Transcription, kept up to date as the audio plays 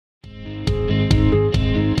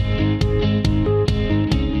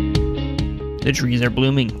The trees are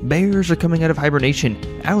blooming, bears are coming out of hibernation,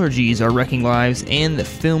 allergies are wrecking lives, and the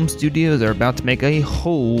film studios are about to make a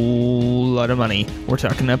whole lot of money. We're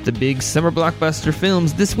talking up the big summer blockbuster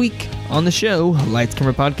films this week on the show, Lights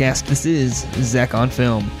Camera Podcast. This is Zach on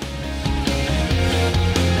Film.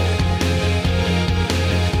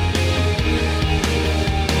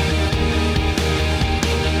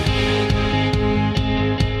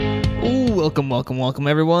 Welcome,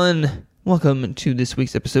 everyone. Welcome to this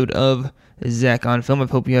week's episode of Zach on Film. I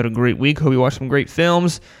hope you had a great week. Hope you watched some great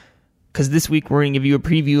films. Because this week we're going to give you a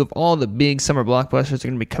preview of all the big summer blockbusters that are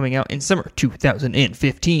going to be coming out in summer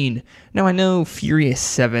 2015. Now, I know Furious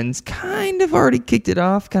 7's kind of already kicked it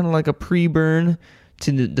off, kind of like a pre-burn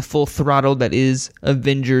to the full throttle that is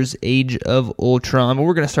Avengers Age of Ultron. But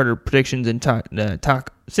we're going to start our predictions and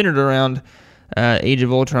talk centered around Age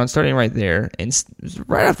of Ultron, starting right there. And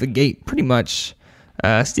right off the gate, pretty much,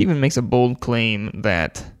 Steven makes a bold claim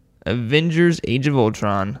that Avengers Age of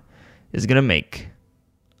Ultron is going to make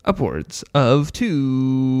upwards of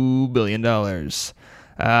 $2 billion.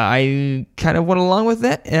 I kind of went along with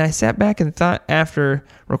that, and I sat back and thought after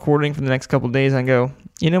recording for the next couple of days, I go,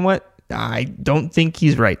 you know what? I don't think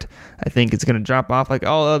he's right. I think it's going to drop off like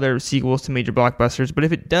all other sequels to major blockbusters. But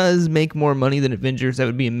if it does make more money than Avengers, that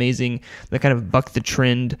would be amazing. That kind of buck the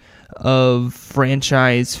trend of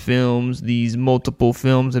franchise films, these multiple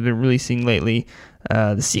films I've been releasing lately.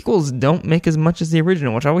 The sequels don't make as much as the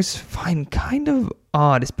original, which I always find kind of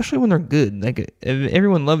odd, especially when they're good. Like,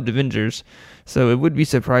 everyone loved Avengers, so it would be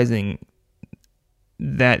surprising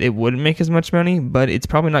that it wouldn't make as much money, but it's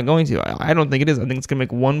probably not going to. I don't think it is. I think it's going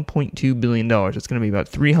to make $1.2 billion. It's going to be about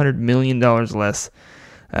 $300 million less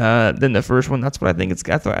than the first one. That's what I think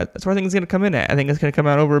that's what I think it's going to come in at. I think it's going to come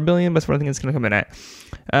out over $1 billion, but that's what I think it's going to come in at.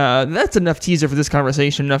 That's enough teaser for this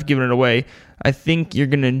conversation, enough giving it away. I think you're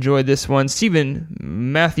going to enjoy this one. Steven,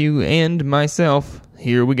 Matthew, and myself,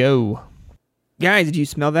 here we go. Guys, did you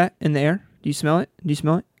smell that in the air? Do you smell it?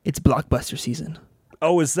 It's blockbuster season.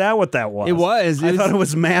 Oh, is that what that was? It was. I thought it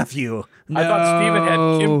was Matthew. No. I thought Steven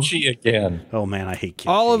had kimchi again. Oh, man, I hate kimchi.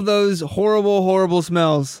 All of those horrible, horrible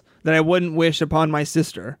smells that I wouldn't wish upon my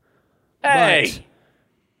sister. Hey!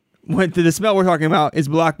 But the smell we're talking about is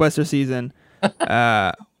blockbuster season.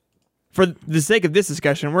 For the sake of this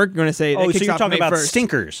discussion, we're going to say that so you're talking about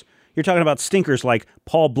stinkers. You're talking about stinkers like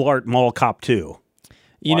Paul Blart Mall Cop 2.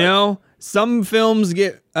 You know, some films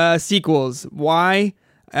get sequels. Why?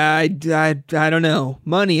 I don't know.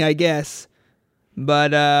 Money, I guess.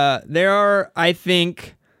 But there are, I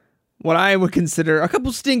think, what I would consider a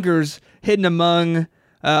couple stinkers hidden among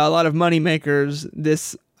a lot of money makers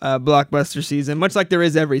this blockbuster season, much like there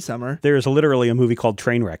is every summer. There is literally a movie called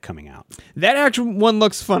Trainwreck coming out. That actual one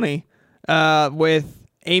looks funny with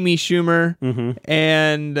Amy Schumer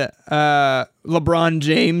and LeBron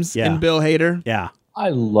James and Bill Hader. Yeah. I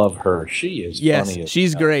love her. She is funny. Yes,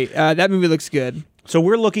 she's great. That movie looks good. So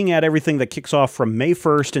we're looking at everything that kicks off from May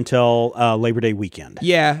 1st until Labor Day weekend.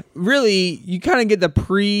 Yeah, really, you kind of get the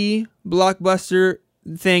pre-blockbuster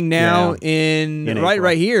thing now in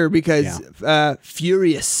right here because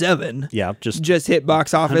Furious 7 just hit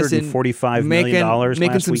box office and $145 million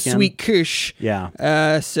making last some weekend. Sweet kush.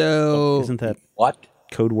 Yeah. So isn't that what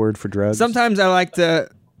code word for drugs? Sometimes I like to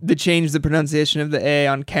change the pronunciation of the A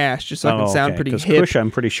on cash just so I can sound pretty hip. Kush, I'm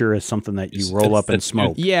pretty sure, is something that you roll up and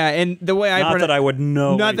smoke. Yeah, and the way I that I would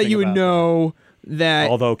know. Not that you would know that.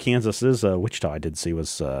 Although Kansas is Wichita, I did see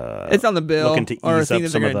was it's on the bill looking to ease up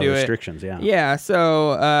some of the restrictions. Yeah.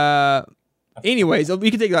 So, anyways, we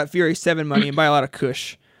could take that Fury 7 money and buy a lot of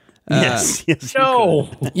Kush. Yes.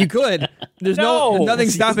 You could. There's nothing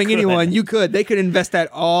stopping anyone. You could. They could invest that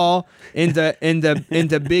all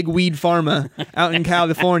into big weed pharma out in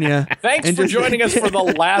California. Thanks for joining us for the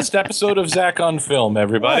last episode of Zach on Film,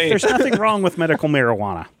 everybody. There's nothing wrong with medical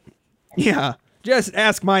marijuana. Yeah. Just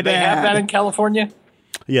ask my dad. They have that in California?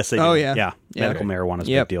 Yes, they do. Oh, yeah. Yeah. Medical marijuana is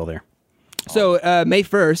a big deal there. So, May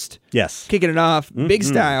 1st. Yes. Kicking it off. Big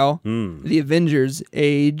style. The Avengers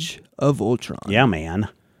Age of Ultron. Yeah, man.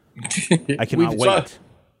 I cannot wait.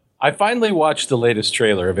 I finally watched the latest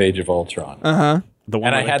trailer of Age of Ultron. The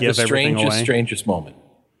one and I had the strangest moment.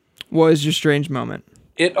 What was your strange moment?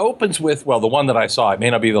 It opens with, well, the one that I saw, it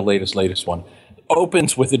may not be the latest one,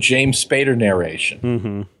 opens with a James Spader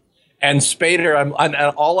narration. And Spader, and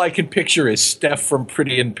all I can picture is Steph from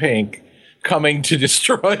Pretty in Pink coming to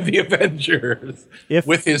destroy the Avengers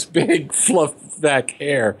with his big fluff back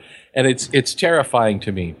hair. And it's terrifying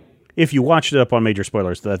to me. If you watched it up on Major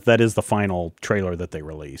Spoilers, that is the final trailer that they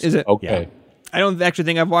released. Is it? Okay. Yeah. I don't actually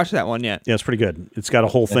think I've watched that one yet. Yeah, it's pretty good. It's got a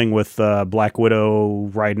whole thing with Black Widow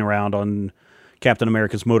riding around on Captain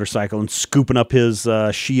America's motorcycle and scooping up his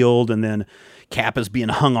shield, and then Cap is being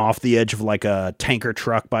hung off the edge of like a tanker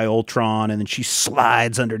truck by Ultron, and then she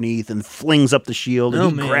slides underneath and flings up the shield,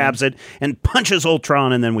 and he grabs it and punches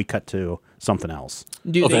Ultron, and then we cut to something else.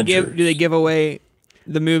 Do they give away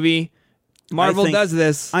the movie? Marvel does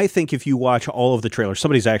this. I think if you watch all of the trailers,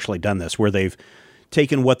 somebody's actually done this where they've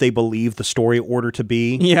taken what they believe the story order to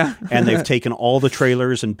be, and they've taken all the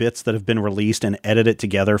trailers and bits that have been released and edited it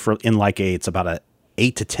together it's about a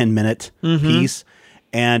 8 to 10 minute piece.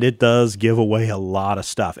 And it does give away a lot of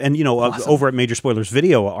stuff. And, awesome. Over at Major Spoilers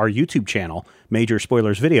Video, our YouTube channel, Major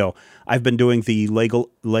Spoilers Video, I've been doing the Lego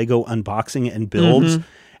unboxing and builds.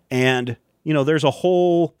 And, there's a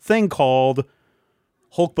whole thing called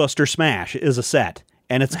Hulkbuster Smash is a set.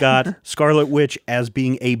 And it's got Scarlet Witch as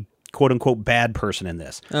being a quote-unquote bad person in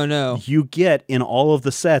this. Oh, no. You get, in all of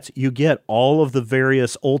the sets, you get all of the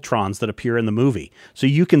various Ultrons that appear in the movie. So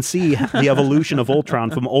you can see the evolution of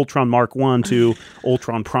Ultron from Ultron Mark 1 to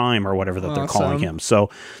Ultron Prime or whatever that they're calling him. So,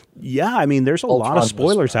 yeah, I mean, there's a lot of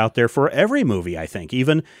spoilers out there for every movie, I think.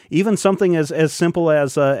 Even something as simple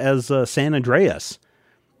as San Andreas.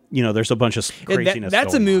 There's a bunch of craziness.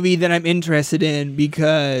 That's a movie that I'm interested in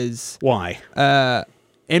because... Why?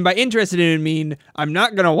 And by interested in, I mean I'm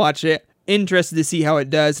not going to watch it. Interested to see how it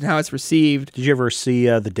does and how it's received. Did you ever see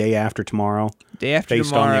The Day After Tomorrow? Day After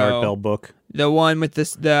Based Tomorrow. on the Art Bell book. The one with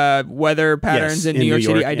the weather patterns in New York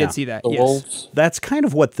City. I did see that. Wolves. That's kind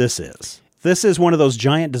of what this is. This is one of those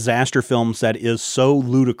giant disaster films that is so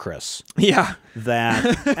ludicrous. Yeah.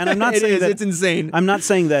 That, and I'm not saying that it's insane. I'm not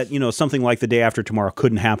saying that, something like The Day After Tomorrow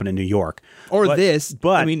couldn't happen in New York. But it's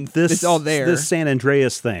all there. This San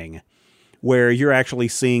Andreas thing, where you're actually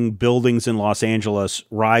seeing buildings in Los Angeles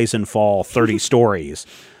rise and fall 30 stories.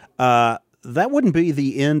 That wouldn't be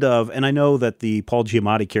the end of, and I know that the Paul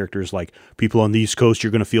Giamatti character is like, people on the East Coast, you're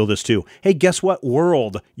going to feel this too. Hey, guess what,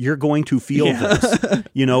 world? You're going to feel this.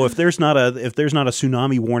 If there's not a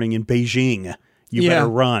tsunami warning in Beijing, you better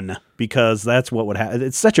run, because that's what would happen.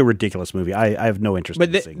 It's such a ridiculous movie. I have no interest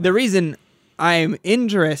in seeing it. The reason I'm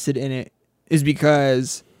interested in it is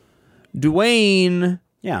because Dwayne,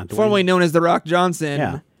 formerly known as The Rock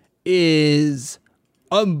Johnson, is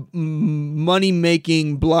a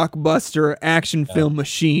money-making blockbuster action film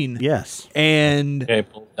machine. Yes. And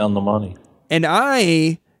pull down the money. And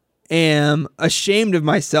I am ashamed of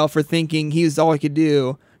myself for thinking he was all I could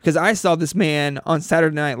do, because I saw this man on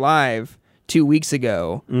Saturday Night Live 2 weeks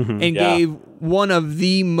ago and gave one of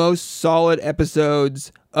the most solid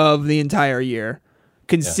episodes of the entire year.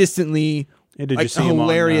 Consistently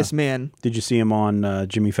hilarious man. Did you see him on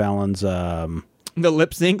Jimmy Fallon's the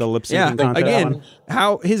lip sync? The lip syncing contest. Again,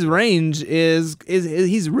 how his range is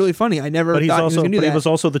he's really funny. I never thought he was going to do that. But he was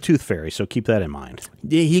also the Tooth Fairy, so keep that in mind.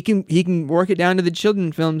 Yeah, he can work it down to the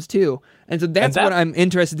children films too. And so that's what I'm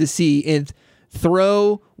interested to see, is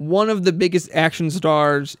throw one of the biggest action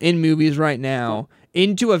stars in movies right now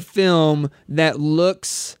into a film that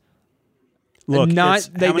looks they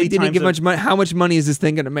didn't give much money. How much money is this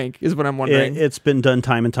thing going to make is what I'm wondering. It's been done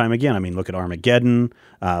time and time again. I mean, look at Armageddon.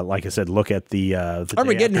 Like I said, look at the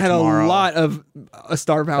Armageddon had Tomorrow. A lot of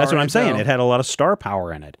star power. That's what I'm saying. It had a lot of star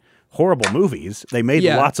power in it. Horrible movies. They made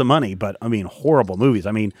lots of money, but I mean, horrible movies.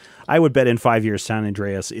 I mean, I would bet in 5 years, San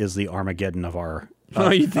Andreas is the Armageddon of our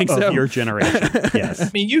you think so? Your generation. Yes. I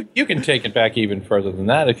mean, you can take it back even further than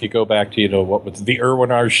that if you go back to, what was the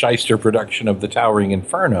Irwin R. Schyster production of The Towering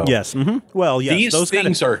Inferno. Yes. Mm-hmm. Well, yes. These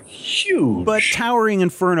things are huge. But Towering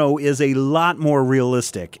Inferno is a lot more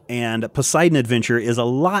realistic, and Poseidon Adventure is a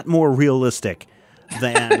lot more realistic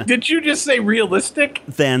than... Did you just say realistic?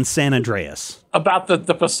 Than San Andreas. About the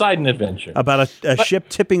Poseidon Adventure. About a ship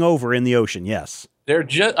tipping over in the ocean, yes. They're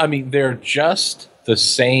just the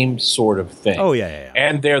same sort of thing. Oh, yeah.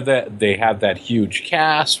 And they have that huge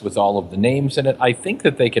cast with all of the names in it. I think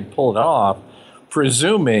that they could pull it off,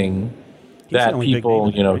 presuming that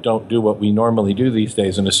people, don't do what we normally do these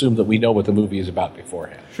days and assume that we know what the movie is about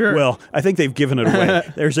beforehand. Sure. Well, I think they've given it away.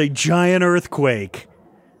 There's a giant earthquake,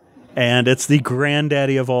 and it's the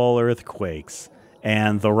granddaddy of all earthquakes.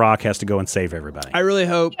 And The Rock has to go and save everybody. I really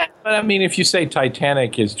hope. Yeah, but I mean, if you say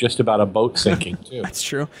Titanic is just about a boat sinking, too. That's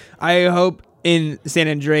true. I hope in San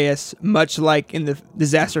Andreas, much like in the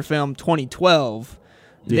disaster film 2012,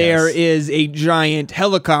 there is a giant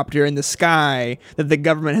helicopter in the sky that the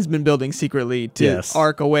government has been building secretly to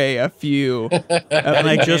arc away a few. And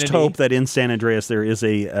I just hope that in San Andreas there is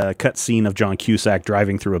a cut scene of John Cusack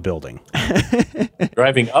driving through a building.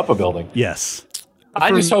 Driving up a building. Yes.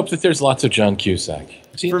 I just hope that there's lots of John Cusack.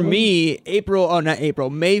 For me, May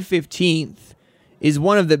 15th is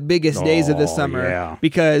one of the biggest days of the summer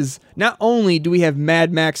because not only do we have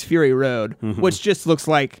Mad Max Fury Road, which just looks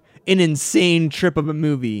like an insane trip of a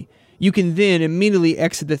movie, you can then immediately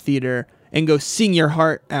exit the theater and go sing your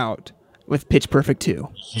heart out with Pitch Perfect 2.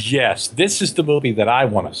 Yes, this is the movie that I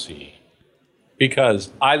want to see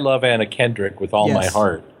because I love Anna Kendrick with all my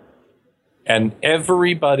heart. And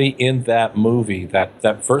everybody in that movie,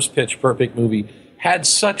 that first Pitch Perfect movie, had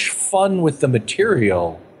such fun with the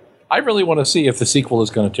material. I really want to see if the sequel is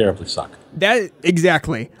going to terribly suck.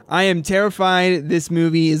 Exactly. I am terrified this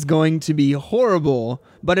movie is going to be horrible,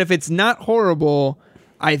 but if it's not horrible,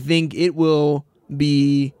 I think it will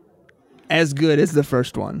be as good as the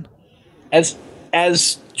first one. As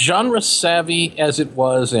genre savvy as it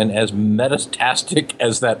was and as metatastic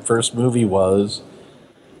as that first movie was,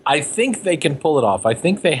 I think they can pull it off. I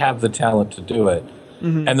think they have the talent to do it.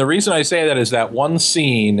 And the reason I say that is that one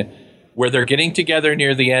scene where they're getting together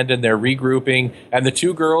near the end and they're regrouping, and the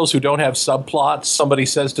two girls who don't have subplots, somebody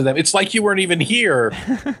says to them, "It's like you weren't even here."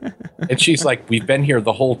 And she's like, "We've been here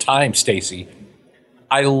the whole time, Stacy."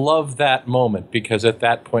 I love that moment because at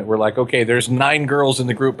that point we're like, okay, there's 9 girls in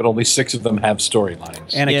the group, but only 6 of them have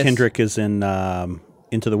storylines. Anna Kendrick is in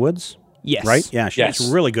Into the Woods? Yes. Right? Yeah,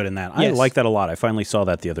 she's really good in that. I like that a lot. I finally saw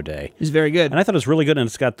that the other day. It's very good. And I thought it was really good, and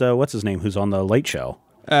it's got, what's his name, who's on The Late Show?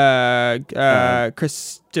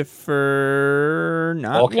 Christopher,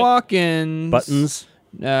 not Walken. Buttons.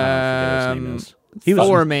 I forget his name is. He was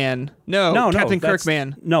Thor-Man. No, Captain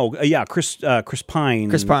Kirk-Man. No, Chris Pine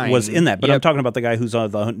was in that. But I'm talking about the guy who's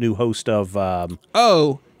the new host of...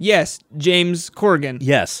 oh, yes, James Corrigan.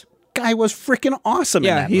 Yes. Guy was freaking awesome in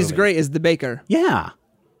that movie. Yeah, he's great as the baker. Yeah.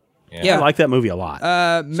 I like that movie a lot.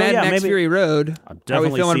 Mad Max Fury Road. How are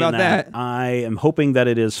we feeling about that? I am hoping that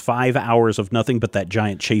it is 5 hours of nothing but that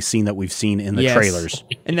giant chase scene that we've seen in the trailers.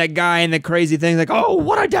 And that guy and the crazy thing, like, oh,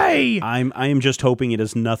 what a day! I am just hoping it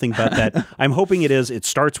is nothing but that. I'm hoping it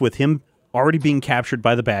starts with him already being captured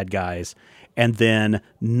by the bad guys, and then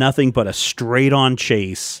nothing but a straight-on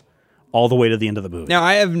chase all the way to the end of the movie. Now,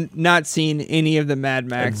 I have not seen any of the Mad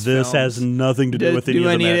Max films. Has nothing to do with any of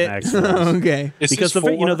the Mad Max films. Okay. Because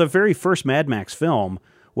the very first Mad Max film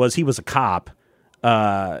was he was a cop,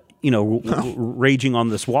 raging on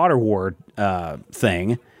this water war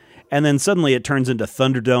thing, and then suddenly it turns into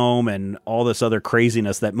Thunderdome and all this other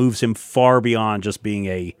craziness that moves him far beyond just being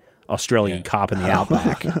a Australian cop in the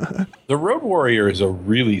outback. The Road Warrior is a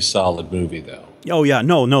really solid movie, though. Oh, yeah.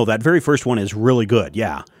 No, that very first one is really good,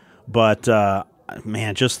 yeah. But,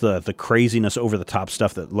 man, just the craziness over-the-top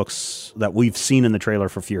stuff that we've seen in the trailer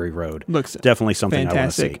for Fury Road. Looks definitely something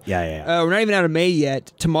fantastic. I want to see. Yeah. We're not even out of May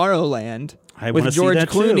yet. Tomorrowland with George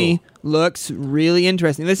Clooney looks really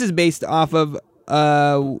interesting. This is based off of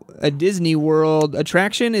a Disney World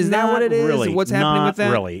attraction. Is that what it is? Really. What's happening with that?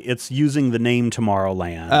 Not really. It's using the name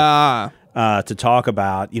Tomorrowland. To talk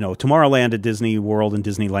about, Tomorrowland at Disney World and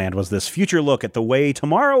Disneyland was this future look at the way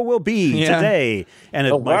tomorrow will be today. And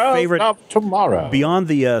my favorite of tomorrow. Beyond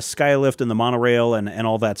the skylift and the monorail and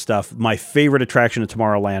all that stuff, my favorite attraction at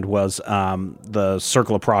Tomorrowland was the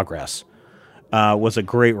Circle of Progress. Was a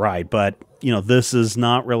great ride, but this is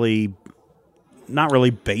not really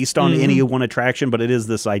based on any one attraction, but it is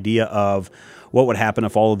this idea of what would happen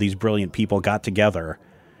if all of these brilliant people got together,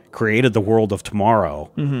 created the world of tomorrow,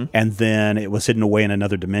 and then it was hidden away in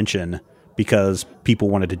another dimension because people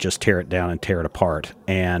wanted to just tear it down and tear it apart.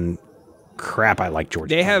 And crap, I like George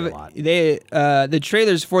Clooney a lot. The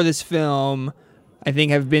trailers for this film, I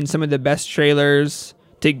think, have been some of the best trailers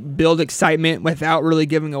to build excitement without really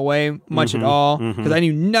giving away much at all. Because I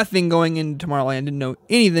knew nothing going into Tomorrowland, didn't know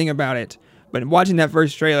anything about it. But watching that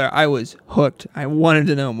first trailer, I was hooked. I wanted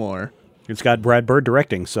to know more. It's got Brad Bird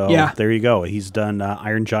directing, so there you go. He's done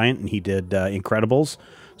Iron Giant, and he did Incredibles.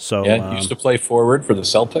 So he used to play forward for the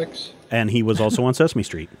Celtics. And he was also on Sesame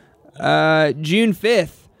Street. June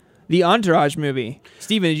 5th, the Entourage movie.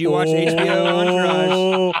 Steven, did you watch HBO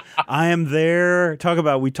Entourage? I am there.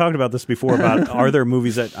 We talked about this before, about are there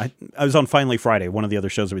movies that... I was on Finally Friday, one of the other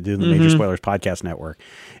shows that we do in the Major Spoilers Podcast Network,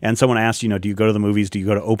 and someone asked, do you go to the movies? Do you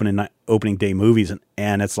go to opening day movies?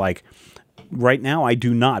 And it's like... Right now, I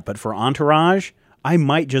do not, but for Entourage, I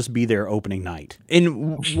might just be there opening night.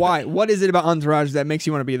 And why? What is it about Entourage that makes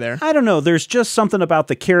you want to be there? I don't know. There's just something about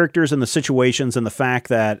the characters and the situations and the fact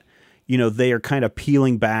that, they are kind of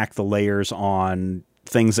peeling back the layers on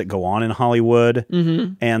things that go on in Hollywood.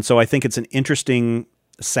 And so I think it's an interesting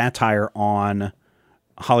satire on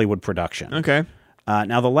Hollywood production. Okay.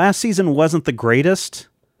 Now, the last season wasn't the greatest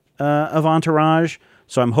of Entourage,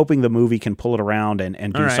 So I'm hoping the movie can pull it around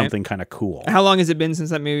and do right. something kind of cool. How long has it been since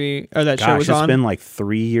that movie or that show was on? It's been like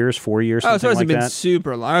 3 years, 4 years, something so it hasn't like been that.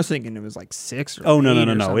 super long. I was thinking it was like 6 or Oh, no.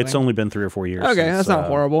 something. It's only been 3 or 4 years. Okay, that's not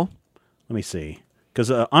horrible. Let me see.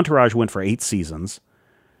 Because Entourage went for 8 seasons,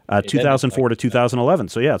 2004 to 2011.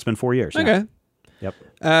 So, yeah, it's been 4 years. Okay.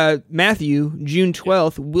 Yep. Matthew, June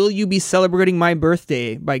 12th, will you be celebrating my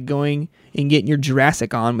birthday by going and getting your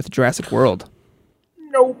Jurassic on with Jurassic World?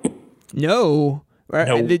 Nope. No.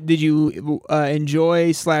 No. Did you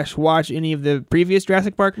enjoy / watch any of the previous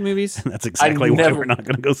Jurassic Park movies? That's exactly why we're not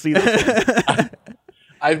going to go see this.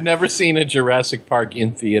 I've never seen a Jurassic Park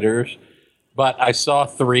in theaters, but I saw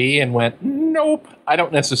 3 and went, nope. I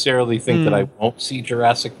don't necessarily think that I won't see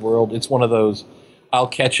Jurassic World. It's one of those, I'll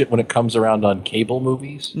catch it when it comes around on cable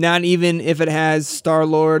movies. Not even if it has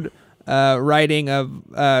Star-Lord riding a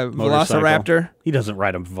Velociraptor. He doesn't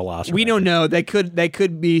ride a Velociraptor. We don't know. That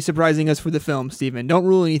could be surprising us for the film, Stephen. Don't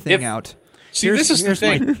rule anything out. See, this is the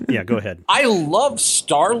thing. Yeah, go ahead. I love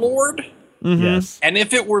Star-Lord. Mm-hmm. Yes. And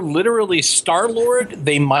if it were literally Star-Lord,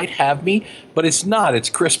 they might have me, but it's not. It's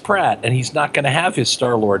Chris Pratt, and he's not going to have his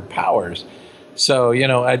Star-Lord powers. So,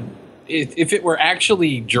 if it were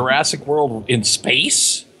actually Jurassic World in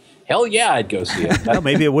space, hell yeah, I'd go see it. Well,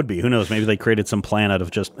 maybe it would be. Who knows? Maybe they created some planet of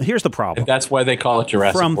just... Here's the problem. That's why they call it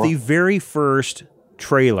Jurassic From World. the very first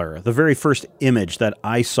trailer, the very first image that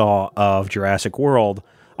I saw of Jurassic World,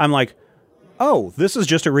 I'm like, oh, this is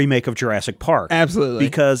just a remake of Jurassic Park. Absolutely.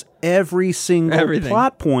 Because every single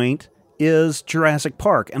plot point is Jurassic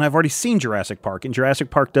Park. And I've already seen Jurassic Park, and Jurassic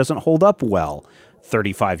Park doesn't hold up well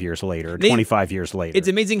 35 years later, 25 years later. It's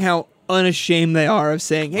amazing how unashamed they are of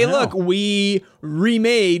saying, hey, look, we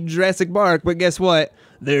remade Jurassic Park, but guess what?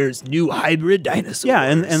 There's new hybrid dinosaurs. Yeah,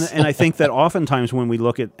 and I think that oftentimes when we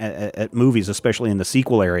look at movies, especially in the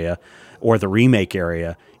sequel area or the remake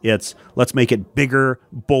area, it's let's make it bigger,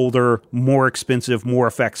 bolder, more expensive, more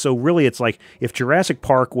effects. So really it's like if Jurassic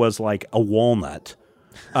Park was like a walnut,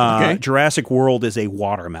 Jurassic World is a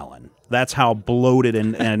watermelon. That's how bloated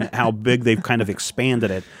and how big they've kind of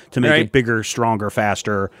expanded it to make it bigger, stronger,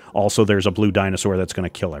 faster. Also, there's a blue dinosaur that's going to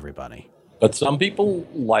kill everybody. But some people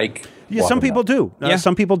like... Yeah, some people do.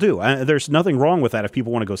 Some people do. There's nothing wrong with that if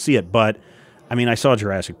people want to go see it. But, I mean, I saw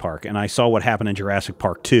Jurassic Park, and I saw what happened in Jurassic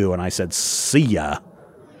Park 2, and I said, see ya.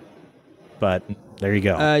 But there you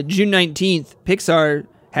go. June 19th, Pixar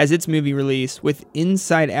has its movie release with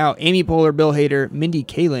Inside Out, Amy Poehler, Bill Hader, Mindy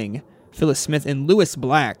Kaling, Phyllis Smith, and Lewis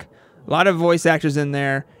Black. A lot of voice actors in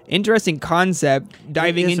there. Interesting concept,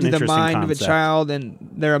 diving into the mind of a child and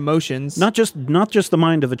their emotions. Not just the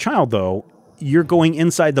mind of the child, though. You're going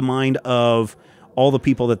inside the mind of all the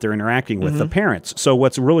people that they're interacting with, the parents. So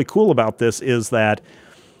what's really cool about this is that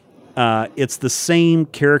it's the same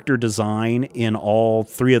character design in all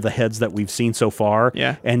 3 of the heads that we've seen so far.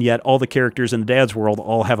 Yeah. And yet all the characters in the dad's world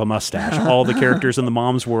all have a mustache. All the characters in the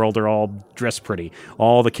mom's world are all dressed pretty.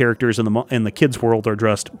 All the characters in the kids' world are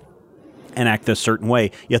dressed and act this certain way,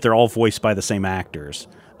 yet they're all voiced by the same actors,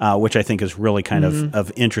 which I think is really kind of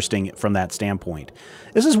interesting from that standpoint.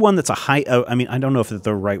 This is one that's a high, I don't know if it's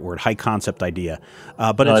the right word, high concept idea,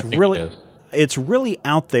 but it's really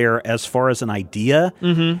out there as far as an idea.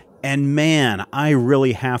 And man, I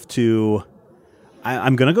really have to,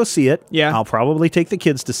 I'm going to go see it. Yeah. I'll probably take the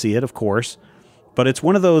kids to see it, of course. But it's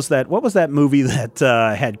one of those what was that movie that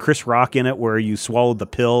had Chris Rock in it where you swallowed the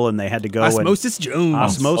pill and they had to go Osmosis Jones.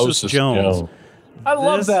 Osmosis Jones. I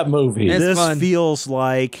love that movie. This fun. feels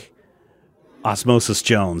like Osmosis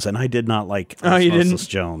Jones, and I did not like Osmosis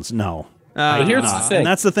Jones. No. But here's the thing. And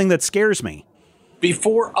that's the thing that scares me.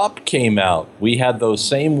 Before Up came out, we had those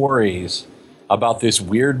same worries about this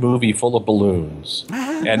weird movie full of balloons.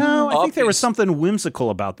 And no, I think there was something whimsical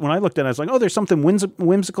about. When I looked at it, I was like, oh, there's something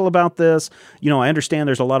whimsical about this. I understand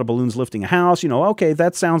there's a lot of balloons lifting a house. Okay,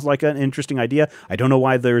 that sounds like an interesting idea. I don't know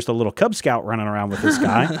why there's the little Cub Scout running around with this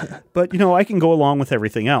guy, but I can go along with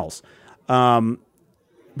everything else. But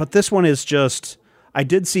this one is just, I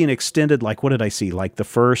did see an extended, what did I see? Like the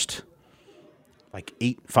first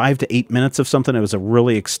 5 to 8 minutes of something. It was a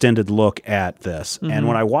really extended look at this. And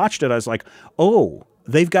when I watched it, I was like, oh,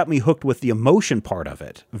 they've got me hooked with the emotion part of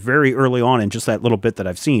it very early on in just that little bit that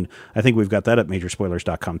I've seen. I think we've got that at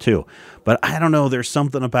majorspoilers.com too. But I don't know, there's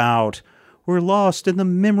something about we're lost in the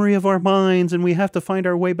memory of our minds and we have to find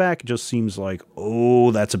our way back. It just seems like,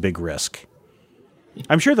 oh, that's a big risk.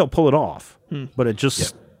 I'm sure they'll pull it off, but it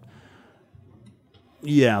just...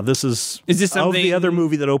 Yeah, this is this something of the other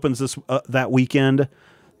movie that opens this that weekend.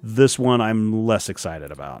 This one I'm less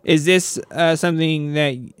excited about. Is this something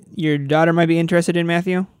that your daughter might be interested in,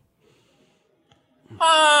 Matthew?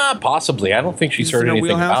 Possibly. I don't think she's heard anything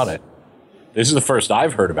about it. This is the first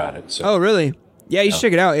I've heard about it. So. Oh, really? Yeah, you should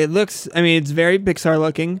check it out. It looks, I mean, it's very Pixar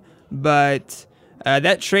looking, but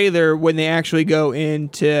that trailer, when they actually go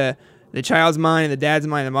into the child's mind and the dad's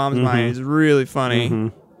mind and the mom's mind, is really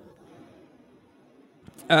funny.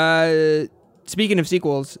 Speaking of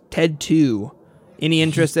sequels, Ted 2. Any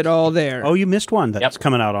interest at all there? Oh, you missed one that's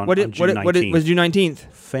coming out on June 19th. What was June 19th?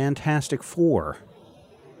 Fantastic Four.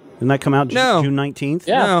 Didn't that come out June 19th?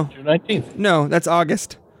 Yeah, No. June 19th. No, that's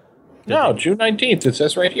August. No, June 19th. It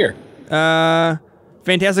says right here.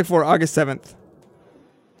 Fantastic Four, August 7th.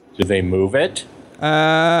 Did they move it?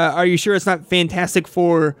 Are you sure it's not Fantastic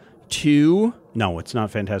Four 2? No, it's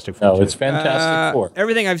not Fantastic Four. No, it's Fantastic Four.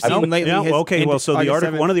 Everything I've seen lately has okay, well, so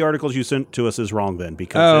August one of the articles you sent to us is wrong then,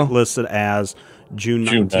 because it lists it as June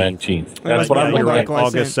 19th. That's what I'm you're looking right. at.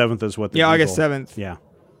 August 7th is what the August Google- 7th. Yeah.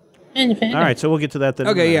 All right, so we'll get to that then.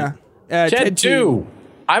 Okay, yeah. Ted 2.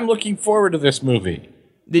 I'm looking forward to this movie.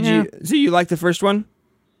 Did you? So you like the first one?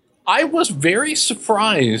 I was very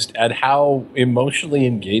surprised at how emotionally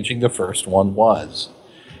engaging the first one was.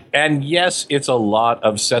 And yes, it's a lot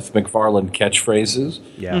of Seth MacFarlane catchphrases.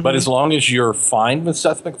 Yeah. But as long as you're fine with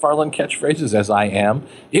Seth MacFarlane catchphrases, as I am,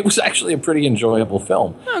 it was actually a pretty enjoyable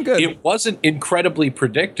film. Oh, good. It wasn't incredibly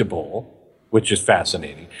predictable, which is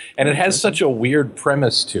fascinating. And it has such a weird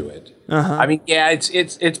premise to it. I mean, yeah,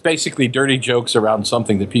 it's basically dirty jokes around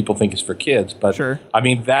something that people think is for kids. But, Sure. I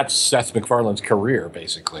mean, that's Seth MacFarlane's career,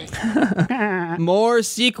 basically. More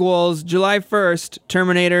sequels. July 1st,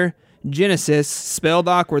 Terminator Genesis, spelled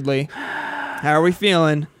awkwardly. How are we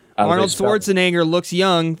feeling? How do they Arnold spell it? Schwarzenegger looks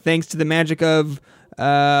young thanks to the magic of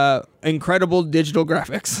incredible digital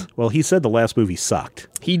graphics. Well, he said the last movie sucked,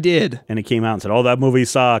 He did. and he came out and said, "Oh, that movie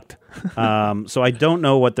sucked." So I don't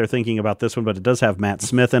know what they're thinking about this one, but it does have Matt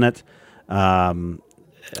Smith in it. And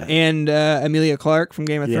Emilia Clarke from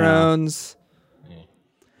Game of Yeah. Thrones.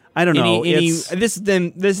 I don't know. It's, this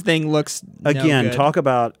thing looks again, no good. talk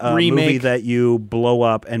about a movie Remake. that you blow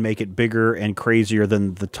up and make it bigger and crazier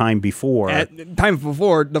than the time before. At time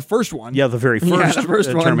before the first one. Yeah, the very first, the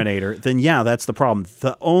first one. Terminator. Then yeah, that's the problem.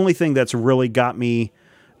 The only thing that's really got me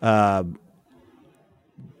by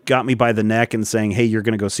the neck and saying, "Hey, you're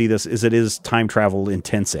going to go see this," is it is time travel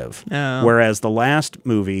intensive. Oh. Whereas the last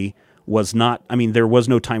movie was not. I mean, there was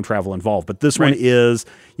no time travel involved, but this one Right. is.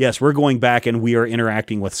 Yes, we're going back and we are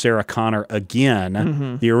interacting with Sarah Connor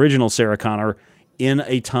again, the original Sarah Connor, in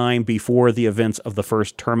a time before the events of the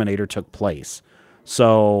first Terminator took place.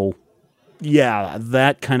 So, yeah,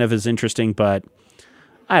 that kind of is interesting, but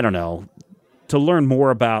I don't know. To learn more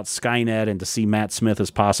about Skynet and to see Matt Smith as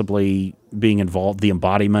possibly being involved, the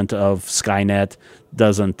embodiment of Skynet,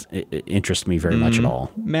 doesn't interest me very much at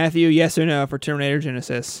all. Matthew, yes or no for Terminator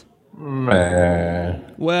Genesis? Meh.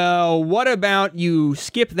 Well, what about you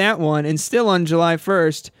skip that one and still on July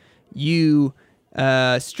 1st, you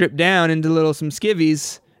strip down into some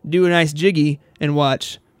skivvies, do a nice jiggy, and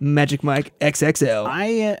watch Magic Mike XXL.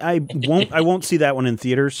 I won't see that one in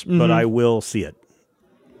theaters, but I will see it.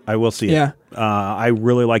 I will see Yeah. it. I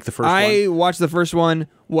really like the first I one. watched the first one,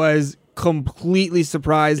 was completely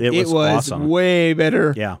surprised. It was awesome. way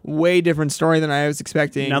better. Yeah. Way different story than I was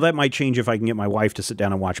expecting. Now that might change if I can get my wife to sit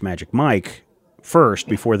down and watch Magic Mike first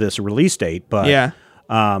before this release date, but yeah.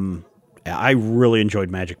 I really enjoyed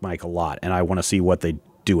Magic Mike a lot, and I want to see what they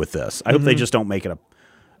do with this. I hope they just don't make it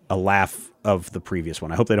a laugh of the previous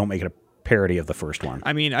one. I hope they don't make it a parody of the first one.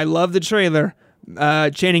 I mean, I love the trailer.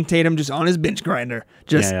 Channing Tatum just on his bench grinder,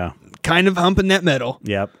 just Yeah. kind of humping that metal.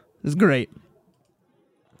 Yep. It's great.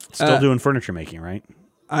 Still doing furniture making, right?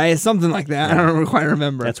 Something like that. I don't quite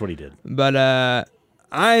remember. That's what he did. But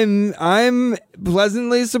I'm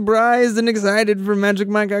pleasantly surprised and excited for Magic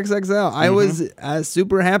Mike XXL. I was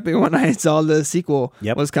super happy when I saw the sequel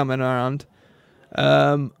was coming around.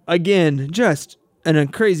 Again, just a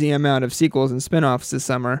crazy amount of sequels and spinoffs this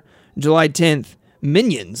summer. July 10th,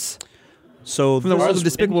 Minions. So From the world of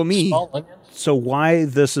Despicable Me. Small Onions? So why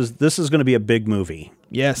this is going to be a big movie?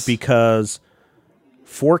 Yes. Because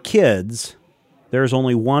for kids, there's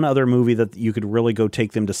only one other movie that you could really go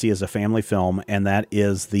take them to see as a family film, and that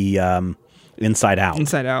is the Inside Out.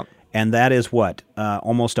 Inside Out. And that is what?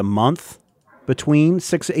 Almost a month between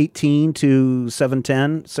 6/18 to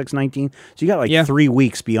 7/10, 6/19. So you got like 3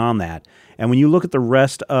 weeks beyond that. And when you look at the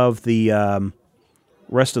rest of the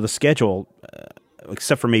schedule,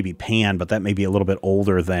 except for maybe Pan, but that may be a little bit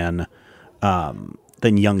older than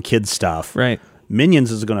young kids stuff. Right.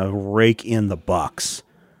 Minions is going to rake in the bucks.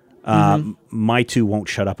 My two won't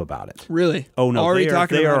shut up about it. Really? Oh no, Already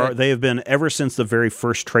talking about it. They have been ever since the very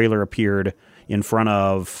first trailer appeared in front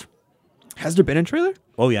of. Has there been a trailer?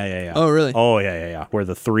 Oh yeah. Oh, really? Oh yeah. Where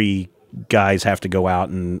the three guys have to go out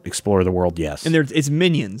and explore the world. Yes, and it's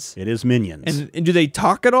Minions. It is Minions. And do they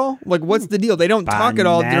talk at all? Like, what's the deal? They don't talk at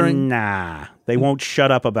all during. Nah, they won't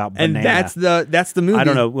shut up about banana. And that's the movie. I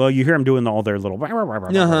don't know. Well, you hear them doing all their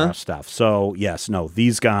little stuff. So yes, no,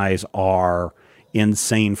 these guys are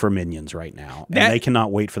insane for Minions right now, and they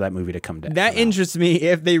cannot wait for that movie to come down. That interests me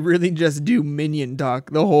if they really just do Minion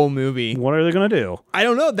talk the whole movie. What are they going to do? I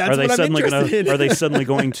don't know. That's what I'm interested in. Are they suddenly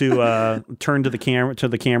going to turn to the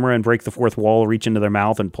camera and break the fourth wall, reach into their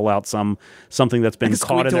mouth, and pull out something that's been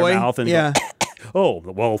caught in their mouth and go, oh,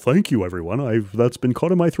 well, thank you, everyone. That's been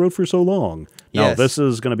caught in my throat for so long. No, this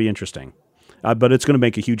is going to be interesting, but it's going to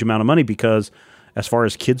make a huge amount of money because, as far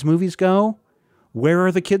as kids' movies go. Where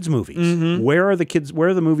are the kids' movies? Mm-hmm. Where are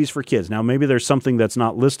the movies for kids? Now, maybe there's something that's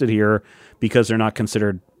not listed here because they're not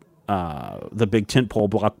considered the big tentpole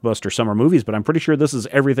blockbuster summer movies, but I'm pretty sure this is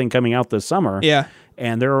everything coming out this summer. Yeah.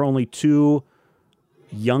 And there are only 2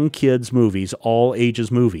 young kids' movies, all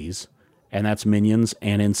ages movies, and that's Minions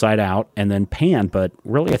and Inside Out, and then Pan. But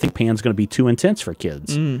really, I think Pan's going to be too intense for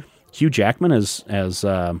kids. Hugh Jackman as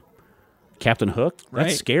Captain Hook,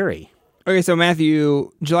 that's scary. Okay, so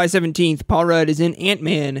Matthew, July 17th, Paul Rudd is in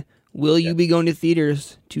Ant-Man. Will you be going to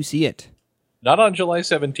theaters to see it? Not on July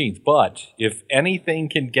 17th, but if anything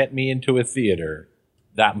can get me into a theater,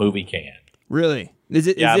 that movie can. Really? Is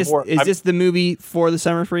this the movie for the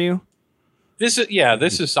summer for you?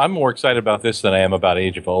 I'm more excited about this than I am about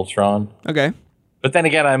Age of Ultron. Okay. But then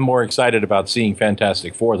again, I'm more excited about seeing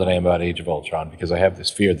Fantastic Four than I am about Age of Ultron because I have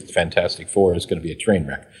this fear that Fantastic Four is going to be a train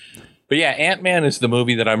wreck. But yeah, Ant-Man is the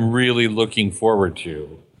movie that I'm really looking forward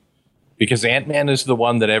to because Ant-Man is the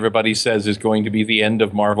one that everybody says is going to be the end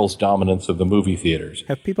of Marvel's dominance of the movie theaters.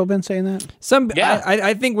 Have people been saying that?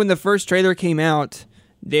 I think when the first trailer came out,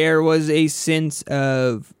 there was a sense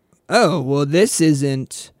of, oh, well, this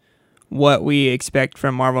isn't what we expect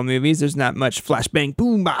from Marvel movies. There's not much flashbang,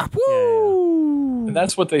 boom, bop, woo. And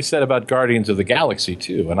that's what they said about Guardians of the Galaxy,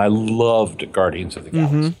 too. And I loved Guardians of the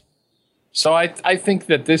Galaxy. So I think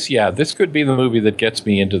that this could be the movie that gets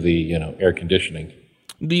me into the air conditioning.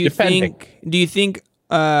 Do you think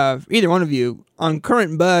either one of you on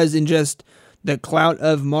current buzz and just the clout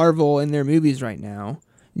of Marvel in their movies right now?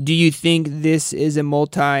 Do you think this is a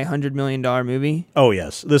multi-$100 million movie? Oh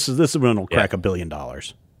yes, this one will crack $1 billion.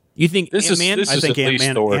 You think Ant-Man? I think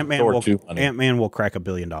Ant-Man will crack $1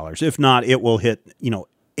 billion. If not, it will hit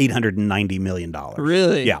 $890 million.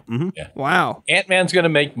 Really? Yeah. Mm-hmm. Yeah. Wow. Ant-Man's going to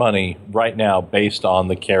make money right now based on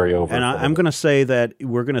the carryover. And I'm going to say that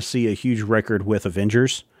we're going to see a huge record with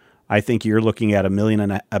Avengers. I think you're looking at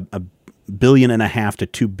 $1.5 billion to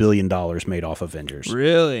 $2 billion made off Avengers.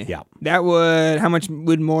 Really? Yeah. That would, how much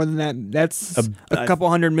would more than that? That's a couple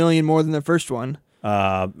 $100 million more than the first one.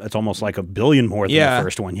 It's almost like $1 billion more than the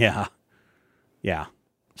first one. Yeah. Yeah.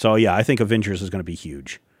 So yeah, I think Avengers is going to be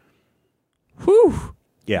huge. Whew.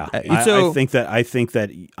 Yeah, I think that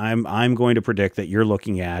I'm going to predict that you're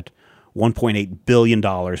looking at $1.8 billion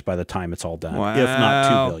by the time it's all done, if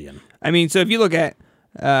not $2 billion. I mean, so if you look at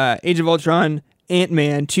Age of Ultron,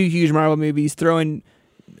 Ant-Man, 2 huge Marvel movies, throwing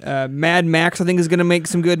Mad Max, I think is going to make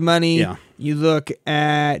some good money. Yeah. You look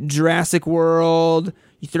at Jurassic World,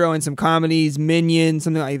 you throw in some comedies, Minions,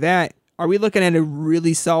 something like that. Are we looking at a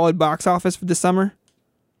really solid box office for the summer?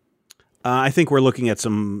 I think we're looking at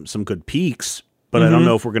some good peaks. But I don't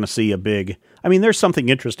know if we're going to see a big... I mean, there's something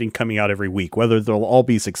interesting coming out every week. Whether they'll all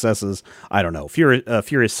be successes, I don't know.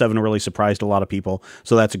 Furious 7 really surprised a lot of people,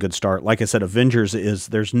 so that's a good start. Like I said,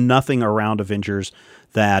 there's nothing around Avengers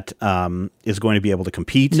that is going to be able to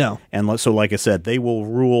compete. No. And so, like I said, they will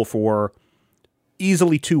rule for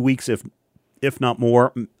easily 2 weeks, if not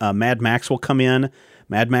more. Mad Max will come in.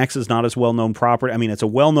 Mad Max is not as well-known property. I mean, it's a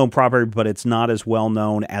well-known property, but it's not as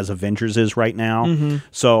well-known as Avengers is right now.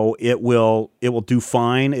 So it will do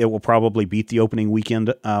fine. It will probably beat the opening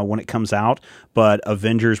weekend when it comes out, but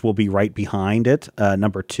Avengers will be right behind it,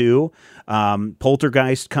 number 2.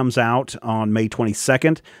 Poltergeist comes out on May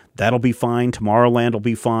 22nd. That'll be fine. Tomorrowland will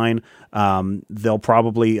be fine. They'll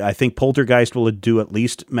probably, I think Poltergeist will do at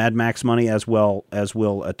least Mad Max money as will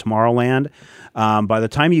Tomorrowland. By the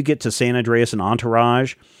time you get to San Andreas and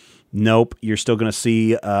Entourage, nope, you're still going to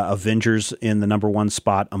see Avengers in the number 1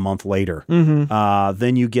 spot a month later.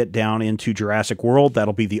 Then you get down into Jurassic World.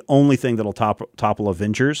 That'll be the only thing that'll topple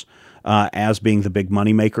Avengers as being the big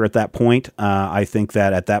moneymaker at that point. I think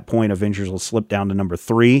that at that point, Avengers will slip down to number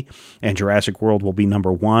 3, and Jurassic World will be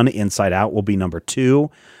number 1. Inside Out will be number 2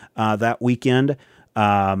 that weekend.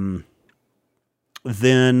 Then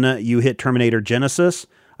you hit Terminator Genesis.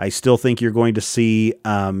 I still think you're going to see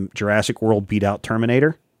Jurassic World beat out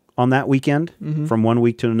Terminator on that weekend from one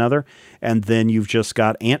week to another. And then you've just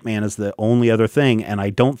got Ant-Man as the only other thing. And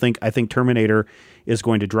I think Terminator is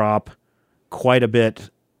going to drop quite a bit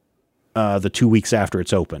the 2 weeks after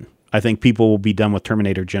it's open. I think people will be done with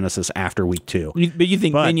Terminator Genesis after week 2. But you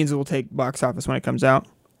think Minions will take box office when it comes out?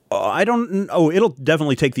 I don't. Oh, it'll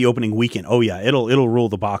definitely take the opening weekend. Oh yeah, it'll rule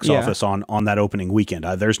the box office on that opening weekend.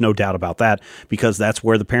 There's no doubt about that, because that's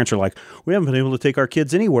where the parents are like, we haven't been able to take our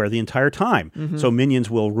kids anywhere the entire time. So Minions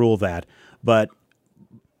will rule that, but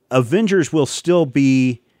Avengers will still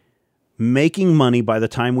be making money by the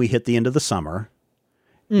time we hit the end of the summer,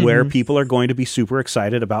 where people are going to be super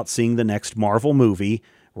excited about seeing the next Marvel movie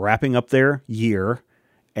wrapping up their year,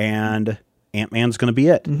 and Ant-Man's going to be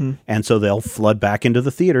it. And so they'll flood back into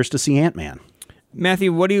the theaters to see Ant-Man.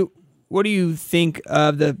 Matthew, what do you think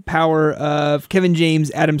of the power of Kevin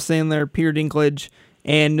James, Adam Sandler, Peter Dinklage,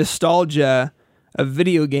 and nostalgia of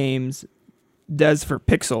video games does for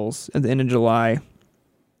Pixels at the end of July?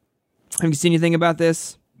 Have you seen anything about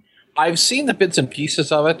this? I've seen the bits and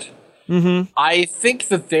pieces of it. I think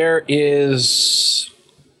that there is...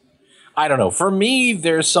 I don't know. For me,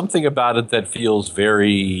 there's something about it that feels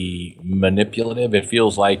very manipulative. It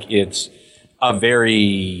feels like it's a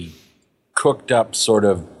very cooked up sort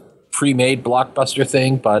of pre-made blockbuster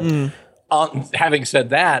thing. But having said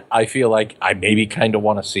that, I feel like I maybe kind of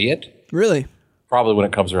want to see it. Really? Probably when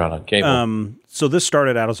it comes around on cable. So this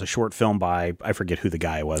started out as a short film by, I forget who the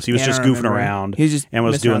guy was. He was just goofing around and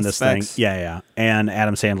was doing this thing. Yeah. And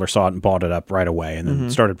Adam Sandler saw it and bought it up right away and then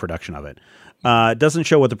started production of it. It doesn't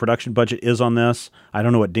show what the production budget is on this. I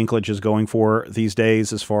don't know what Dinklage is going for these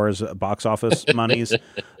days as far as box office monies.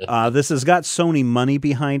 This has got Sony money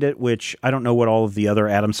behind it, which I don't know what all of the other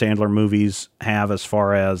Adam Sandler movies have as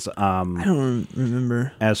far as... I don't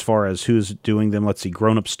remember. As far as who's doing them. Let's see,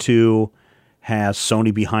 Grown Ups 2 has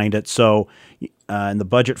Sony behind it. So... and the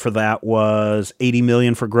budget for that was $80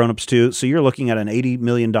 million for Grown Ups 2. So you're looking at an $80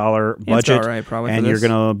 million budget, right, probably, and you're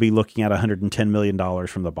going to be looking at $110 million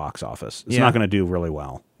from the box office. It's not going to do really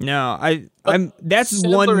well. No, that's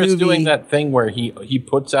Sandler one movie. Is doing that thing where he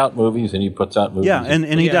puts out movies and he puts out movies. Yeah,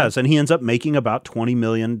 and he does, and he ends up making about $20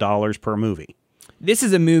 million per movie. This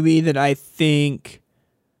is a movie that I think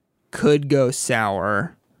could go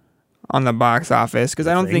sour on the box office, because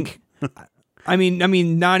I don't think I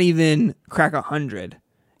mean, not even crack 100.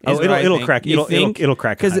 It'll crack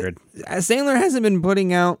 100. Sandler hasn't been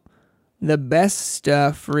putting out the best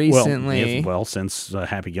stuff recently. Well, since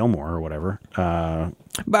Happy Gilmore or whatever.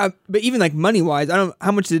 But even like money wise, I don't.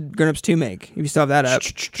 How much did Grown Ups 2 make? If you still have that up,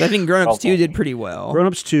 I think Grown Ups 2 did pretty well. Grown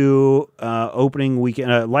Ups 2 opening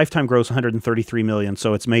weekend, lifetime gross $133 million,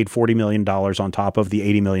 so it's made $40 million on top of the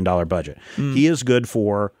 $80 million budget. He is good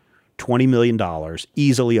for $20 million,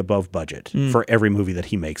 easily above budget for every movie that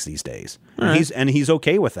he makes these days. And he's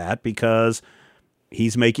okay with that because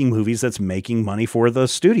he's making movies that's making money for the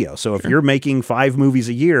studio. So if you're making 5 movies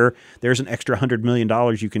a year, there's an extra $100 million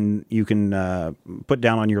you can put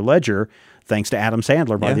down on your ledger thanks to Adam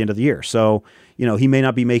Sandler by the end of the year. So, he may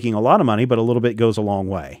not be making a lot of money, but a little bit goes a long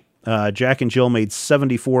way. Jack and Jill made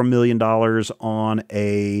 $74 million on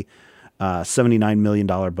a $79 million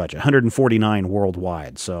budget, 149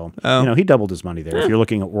 worldwide. So, he doubled his money there if you're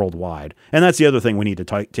looking at worldwide. And that's the other thing we need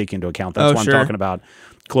to take into account. That's why I'm talking about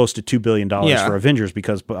close to $2 billion for Avengers,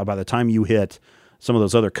 because by the time you hit some of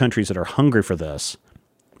those other countries that are hungry for this,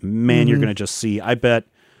 man, you're going to just see, I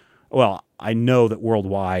know that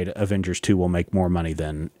worldwide Avengers 2 will make more money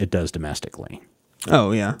than it does domestically.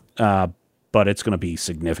 Oh, yeah. But it's going to be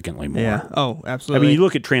significantly more. Yeah. Oh, absolutely. I mean, you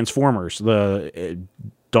look at Transformers, the...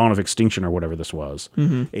 Dawn of Extinction or whatever this was.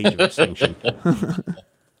 Age of Extinction.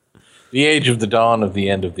 The age of the dawn of the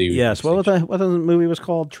end of the... Yes, what the movie was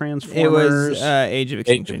called? Transformers? It was Age of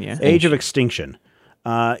Extinction, Age of Extinction.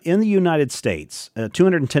 In the United States, a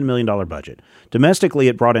 $210 million budget. Domestically,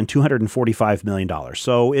 it brought in $245 million.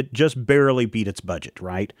 So it just barely beat its budget,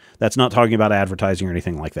 right? That's not talking about advertising or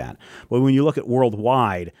anything like that. But when you look at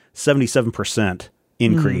worldwide, 77%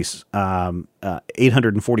 increase,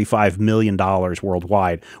 $845 million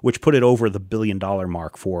worldwide, which put it over the $1 billion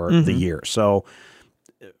mark for the year. So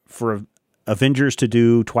for Avengers to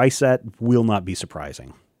do twice that will not be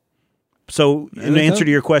surprising. So in answer to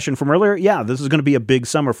your question from earlier, this is going to be a big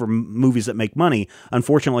summer for movies that make money.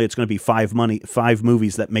 Unfortunately, it's going to be 5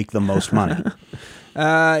 movies that make the most money.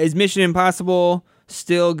 Is Mission Impossible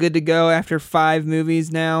still good to go after 5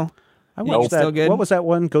 movies now? I watched that. Still good? What was that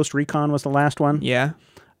one? Ghost Recon was the last one? Yeah.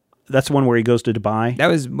 That's the one where he goes to Dubai. That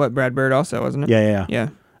was what Brad Bird also, wasn't it? Yeah.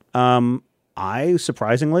 I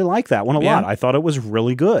surprisingly like that one a lot. I thought it was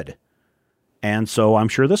really good. And so I'm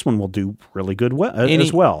sure this one will do really good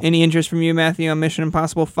as well. Any interest from you, Matthew, on Mission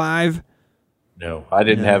Impossible 5? No, I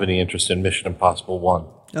didn't have any interest in Mission Impossible 1.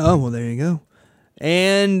 Oh, well, there you go.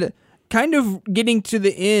 And kind of getting to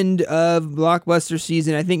the end of blockbuster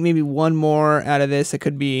season, I think maybe one more out of this. It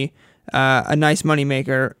could be a nice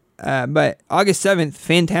moneymaker. But August 7th,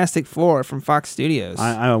 Fantastic Four from Fox Studios.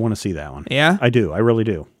 I want to see that one. Yeah? I do. I really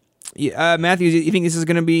do. Matthew, you think this is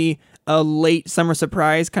going to be a late summer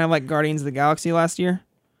surprise, kind of like Guardians of the Galaxy last year?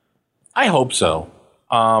 I hope so.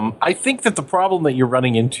 I think that the problem that you're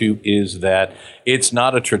running into is that it's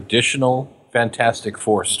not a traditional Fantastic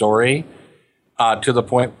Four story to the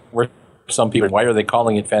point where some people, why are they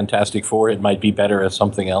calling it Fantastic Four? It might be better as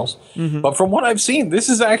something else. Mm-hmm. But from what I've seen, this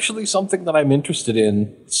is actually something that I'm interested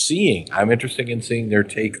in seeing. I'm interested in seeing their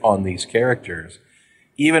take on these characters,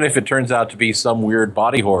 even if it turns out to be some weird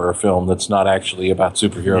body horror film that's not actually about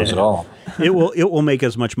superheroes at all. It will make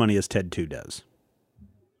as much money as Ted 2 does.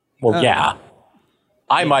 Well, yeah.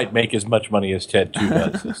 I might make as much money as Ted 2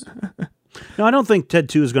 does. No, I don't think Ted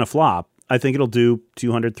 2 is going to flop. I think it'll do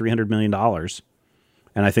 $200-300 million.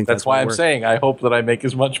 And I think that's why I'm saying I hope that I make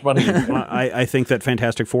as much money. I think that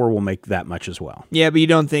Fantastic Four will make that much as well. Yeah, but you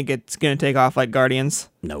don't think it's going to take off like Guardians?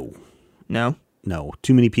 No.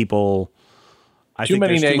 Too many people. Too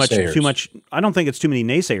many naysayers. Too much. I don't think it's too many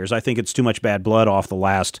naysayers. I think it's too much bad blood off the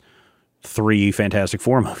last 3 Fantastic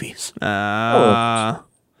Four movies. The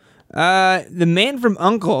Man from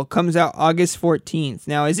U.N.C.L.E. comes out August 14th.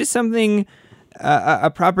 Now, is this something... a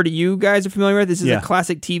property you guys are familiar with? This is a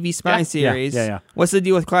classic TV spy series. Yeah. What's the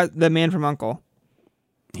deal with the Man from U.N.C.L.E.?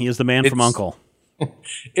 He is the man from U.N.C.L.E.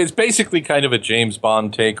 It's basically kind of a James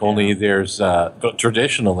Bond take, only there's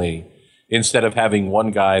traditionally, instead of having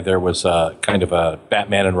one guy, there was kind of a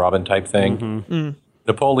Batman and Robin type thing. Mm-hmm. Mm.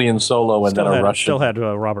 Napoleon Solo and then a Russian. Still had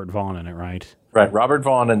Robert Vaughn in it, right? Right, Robert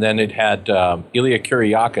Vaughn, and then it had Ilya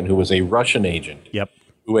Kuryakin, who was a Russian agent. Yep.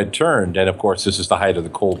 Who had turned, and of course this is the height of the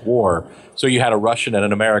Cold War, so you had a Russian and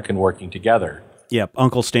an American working together. Yep,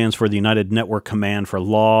 UNCLE stands for the United Network Command for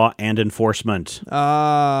Law and Enforcement.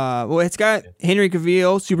 Well, it's got Henry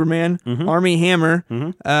Cavill, Superman, Armie Hammer,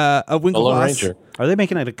 a Winklevoss. Ranger. Are they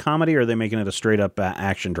making it a comedy, or are they making it a straight-up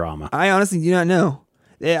action drama? I honestly do not know.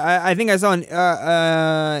 I think I saw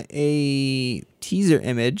a teaser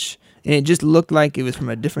image, and it just looked like it was from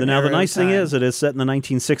a different era. Now, the nice thing is it is set in the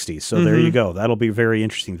 1960s, so there you go. That'll be very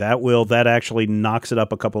interesting. That actually knocks it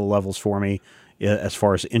up a couple of levels for me as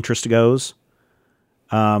far as interest goes.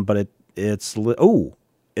 But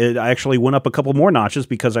it actually went up a couple more notches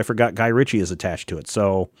because I forgot Guy Ritchie is attached to it.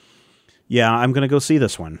 So, yeah, I'm going to go see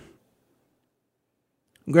this one.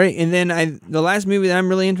 Great. And then the last movie that I'm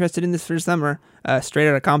really interested in this for summer, Straight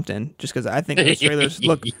Outta Compton, just because I think the trailers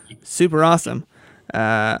look super awesome.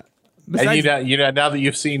 And now that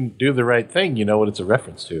you've seen Do the Right Thing, you know what it's a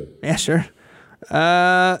reference to. Yeah, sure.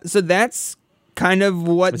 So that's kind of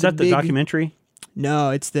what is that the documentary? No,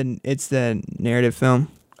 it's the narrative film.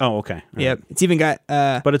 Oh, okay. All yep. Right. It's even got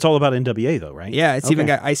but it's all about NWA though, right? Yeah, it's even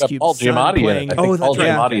got Ice Cube. Paul Giamatti playing. Paul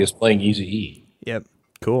Giamatti is playing Eazy-E. Yep.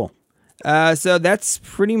 Cool. So that's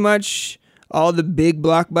pretty much all the big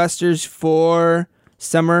blockbusters for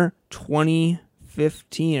summer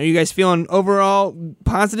 2015. Are you guys feeling overall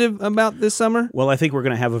positive about this summer? Well, I think we're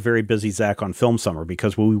going to have a very busy Zach on Film Summer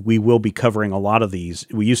because we will be covering a lot of these.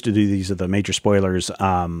 We used to do these at the Major Spoilers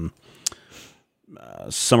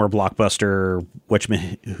summer blockbuster,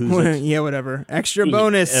 yeah, whatever. Extra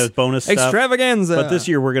bonus. Bonus stuff. Extravaganza. But this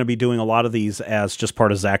year we're going to be doing a lot of these as just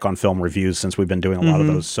part of Zach on Film reviews since we've been doing a lot of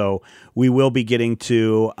those. So we will be getting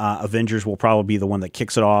to Avengers will probably be the one that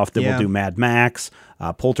kicks it off. Then we'll do Mad Max,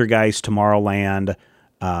 Poltergeist, Tomorrowland.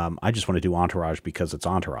 I just want to do Entourage because it's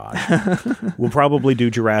Entourage. We'll probably do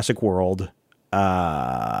Jurassic World. You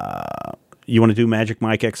want to do Magic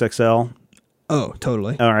Mike XXL? Oh,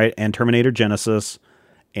 totally. All right. And Terminator Genesis,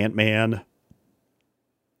 Ant-Man,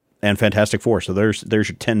 and Fantastic Four. So there's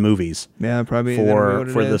your 10 movies. Yeah, probably for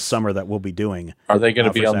this summer that we'll be doing. Are they going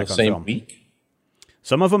to be on the same week?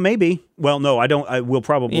 Some of them may be. Well, no, I don't. We'll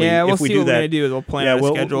probably. Yeah, we'll if we see do what that, we're going to do. We'll plan a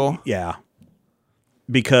schedule. Yeah.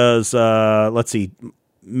 Because let's see,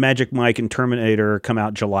 Magic Mike and Terminator come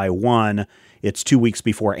out July 1. It's 2 weeks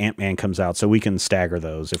before Ant-Man comes out, so we can stagger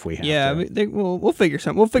those if we have to. Yeah, we'll figure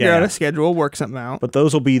something. We'll figure out a schedule. We'll work something out. But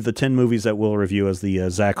those will be the 10 movies that we'll review as the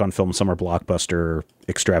Zach on Film Summer Blockbuster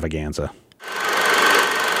Extravaganza.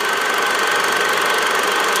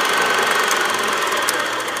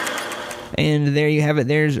 And there you have it.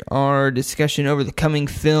 There's our discussion over the coming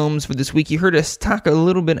films for this week. You heard us talk a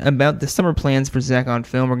little bit about the summer plans for Zach on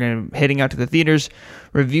Film. We're going to be heading out to the theaters,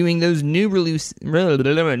 reviewing those new releases. New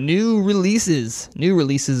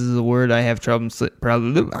releases is a word I have trouble.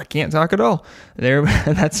 I can't talk at all. There,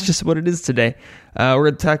 that's just what it is today.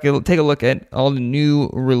 We're going to take a look at all the new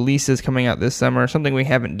releases coming out this summer. Something we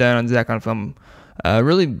haven't done on Zach on Film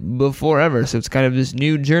really before ever. So it's kind of this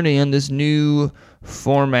new journey on this new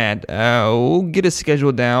format. We'll get it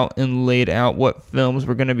scheduled out and laid out what films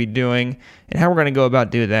we're going to be doing and how we're going to go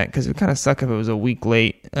about doing that, because it would kind of suck if it was a week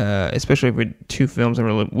late, especially if we had 2 films in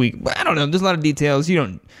a week. But I don't know. There's a lot of details. You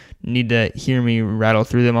don't need to hear me rattle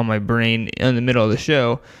through them on my brain in the middle of the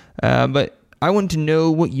show. But I want to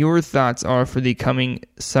know what your thoughts are for the coming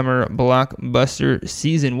summer blockbuster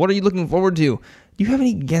season. What are you looking forward to? Do you have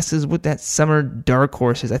any guesses what that summer dark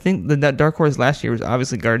horse is? I think that dark horse last year was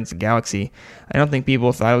obviously Guardians of the Galaxy. I don't think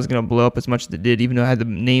people thought it was going to blow up as much as it did, even though it had the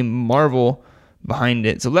name Marvel behind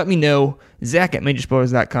it. So let me know. Zach at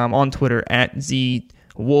MajorSpoilers.com, on Twitter at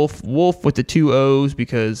ZWolf, Wolf with the 2 O's,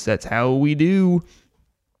 because that's how we do.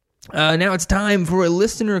 Now it's time for a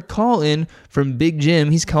listener call-in from Big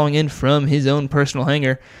Jim. He's calling in from his own personal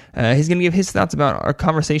hangar. He's going to give his thoughts about our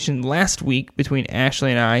conversation last week between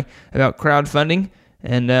Ashley and I about crowdfunding.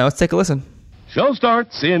 And let's take a listen. Show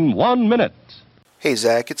starts in 1 minute. Hey,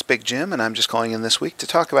 Zach, it's Big Jim, and I'm just calling in this week to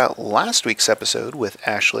talk about last week's episode with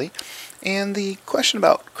Ashley and the question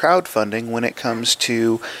about crowdfunding when it comes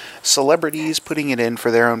to celebrities putting it in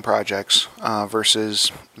for their own projects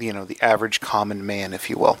versus, the average common man, if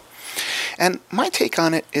you will. And my take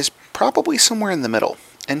on it is probably somewhere in the middle.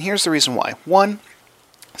 And here's the reason why. One,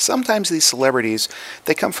 sometimes these celebrities,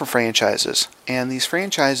 they come from franchises. And these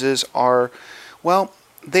franchises are,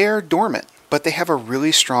 they're dormant, but they have a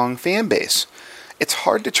really strong fan base. It's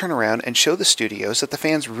hard to turn around and show the studios that the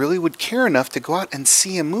fans really would care enough to go out and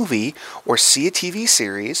see a movie or see a TV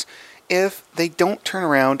series if they don't turn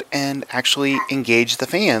around and actually engage the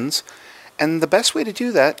fans. And the best way to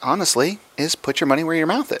do that, honestly, is put your money where your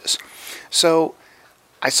mouth is. So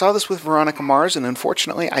I saw this with Veronica Mars, and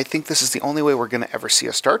unfortunately, I think this is the only way we're going to ever see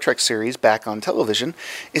a Star Trek series back on television,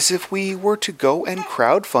 is if we were to go and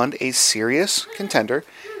crowdfund a serious contender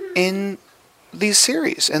in these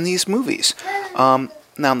series and these movies. Now,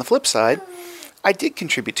 on the flip side, I did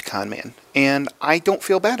contribute to Con Man, and I don't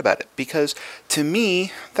feel bad about it, because to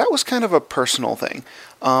me, that was kind of a personal thing.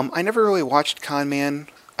 I never really watched Con Man,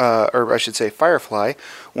 or I should say Firefly,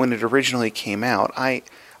 when it originally came out. I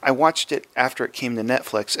watched it after it came to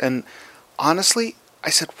Netflix, and honestly, I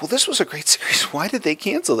said, well, this was a great series. Why did they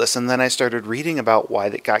cancel this? And then I started reading about why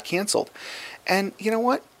it got canceled. And you know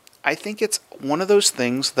what? I think it's one of those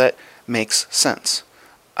things that makes sense.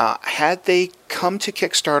 Had they come to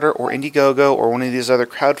Kickstarter or Indiegogo or one of these other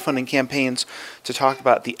crowdfunding campaigns to talk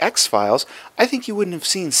about the X-Files, I think you wouldn't have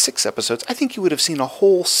seen 6 episodes. I think you would have seen a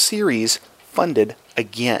whole series funded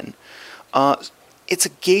again. It's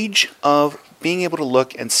a gauge of being able to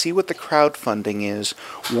look and see what the crowdfunding is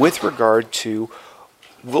with regard to,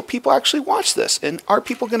 will people actually watch this? And are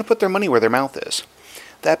people going to put their money where their mouth is?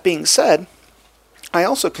 That being said, I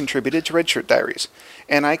also contributed to Red Shirt Diaries,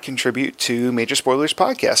 and I contribute to Major Spoilers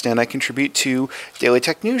Podcast, and I contribute to Daily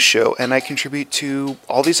Tech News Show, and I contribute to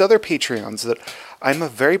all these other Patreons that I'm a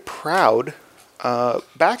very proud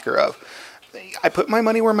backer of. I put my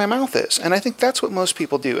money where my mouth is, and I think that's what most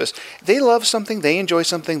people do, is they love something, they enjoy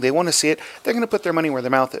something, they want to see it, they're going to put their money where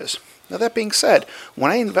their mouth is. Now, that being said,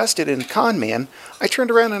 when I invested in Con Man, I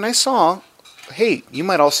turned around and I saw, hey, you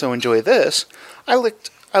might also enjoy this. I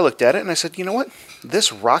looked at it and I said, you know what?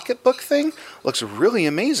 This Rocketbook thing looks really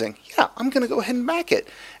amazing. Yeah, I'm going to go ahead and back it.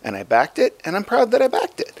 And I backed it, and I'm proud that I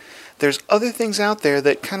backed it. There's other things out there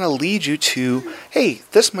that kind of lead you to, hey,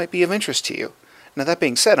 this might be of interest to you. Now, that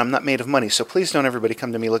being said, I'm not made of money, so please don't everybody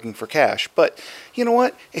come to me looking for cash. But you know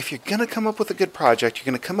what? If you're going to come up with a good project, you're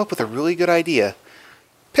going to come up with a really good idea,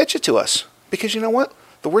 pitch it to us. Because you know what?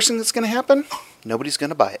 The worst thing that's going to happen, nobody's going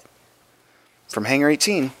to buy it. From Hangar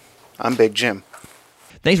 18, I'm Big Jim.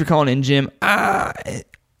 Thanks for calling in, Jim.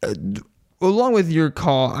 Along with your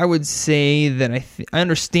call, I would say that I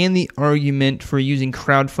understand the argument for using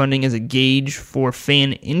crowdfunding as a gauge for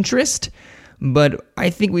fan interest, but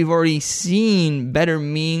I think we've already seen better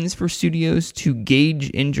means for studios to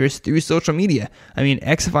gauge interest through social media. I mean,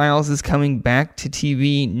 X-Files is coming back to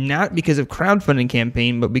TV not because of crowdfunding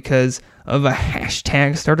campaign, but because of a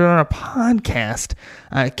hashtag started on a podcast.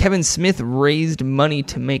 Kevin Smith raised money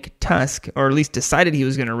to make Tusk, or at least decided he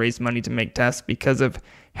was going to raise money to make Tusk because of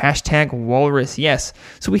hashtag Walrus Yes.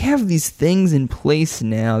 So we have these things in place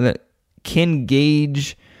now that can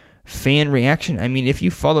gauge fan reaction. I mean, if you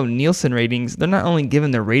follow Nielsen ratings, they're not only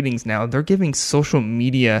giving their ratings now, they're giving social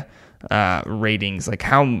media ratings, like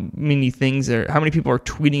how many people are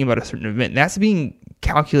tweeting about a certain event. That's being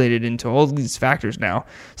calculated into all these factors now.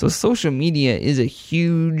 So social media is a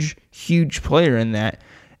huge, huge player in that.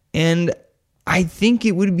 And I think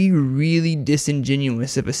it would be really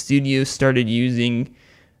disingenuous if a studio started using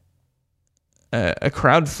a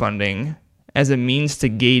crowdfunding as a means to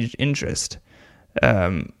gauge interest.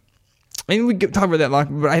 Maybe we could talk about that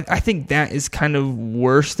longer, but I think that is kind of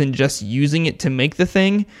worse than just using it to make the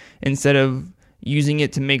thing instead of using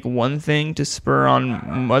it to make one thing to spur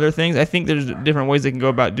on other things. I think there's different ways they can go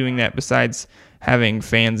about doing that besides having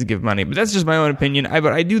fans give money. But that's just my own opinion.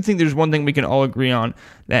 But I do think there's one thing we can all agree on,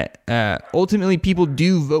 that ultimately people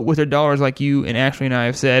do vote with their dollars, like you and Ashley and I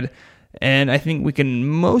have said. And I think we can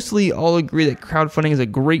mostly all agree that crowdfunding is a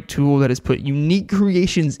great tool that has put unique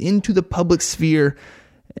creations into the public sphere.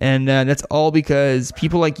 And that's all because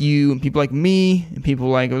people like you and people like me and people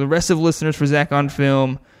like the rest of the listeners for Zach on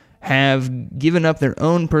Film have given up their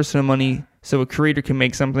own personal money so a creator can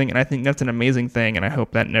make something. And I think that's an amazing thing, and I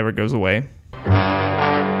hope that never goes away.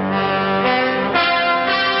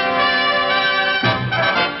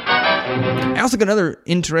 I also got another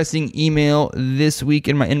interesting email this week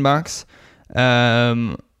in my inbox.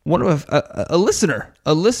 One of a listener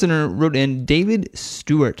wrote in, David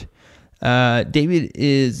Stewart. David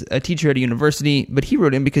is a teacher at a university, but he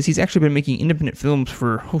wrote in because he's actually been making independent films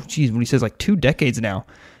for, when he says 2 decades now.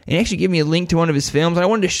 And he actually gave me a link to one of his films. I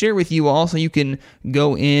wanted to share with you all so you can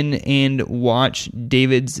go in and watch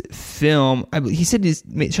David's film. He said he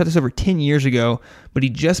shot this over 10 years ago, but he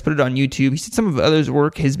just put it on YouTube. He said some of others'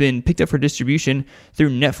 work has been picked up for distribution through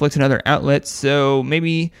Netflix and other outlets. So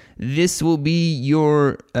maybe this will be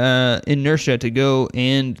your inertia to go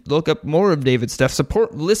and look up more of David's stuff.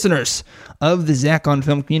 Support listeners of the Zach on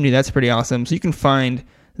Film community. That's pretty awesome. So you can find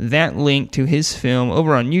that link to his film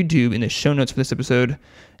over on YouTube in the show notes for this episode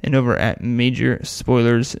and over at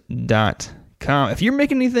majorspoilers.com. If you're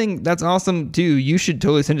making anything that's awesome too, you should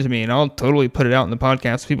totally send it to me, and I'll totally put it out in the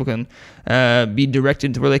podcast so people can be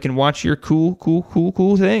directed to where they can watch your cool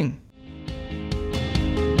thing.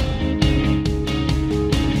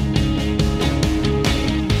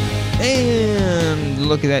 And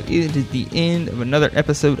look at that. It is the end of another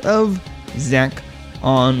episode of Zach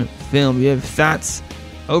on Film. If you have thoughts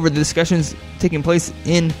over the discussions taking place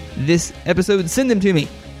in this episode, send them to me.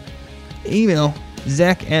 Email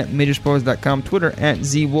Zach@majorspoilers.com, Twitter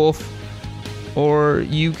 @ZWolf, or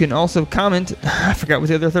you can also comment. I forgot what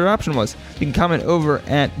the other third option was. You can comment over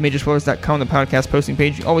at majorspoilers.com, the podcast posting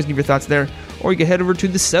page. You always give your thoughts there, or you can head over to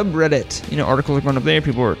the subreddit. Articles are going up there.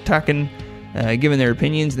 People are talking, giving their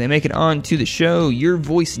opinions. They make it on to the show. Your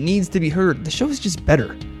voice needs to be heard. The show is just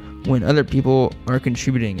better when other people are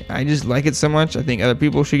contributing. I just like it so much. I think other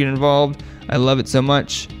people should get involved. I love it so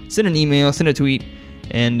much. Send an email, send a tweet,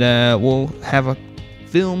 and we'll have a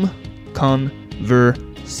film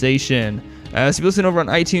conversation. So if you listen over on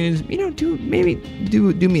iTunes, do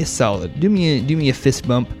me a solid. Do me a fist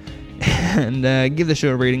bump and give the show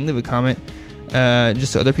a rating, leave a comment,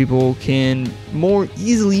 just so other people can more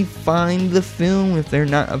easily find the film if they're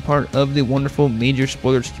not a part of the wonderful Major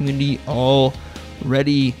Spoilers community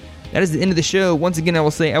already. That is the end of the show. Once again, I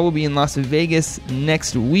will say I will be in Las Vegas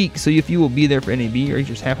next week. So if you will be there for NAB, or you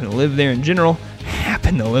just happen to live there in general,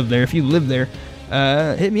 if you live there,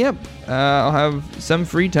 hit me up. I'll have some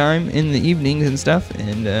free time in the evenings and stuff,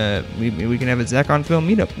 and we can have a Zach on Film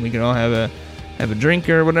meetup. We can all have a drink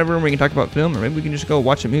or whatever, and we can talk about film, or maybe we can just go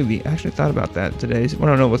watch a movie. I actually thought about that today. So I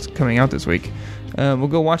don't know what's coming out this week. We'll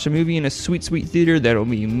go watch a movie in a sweet theater that'll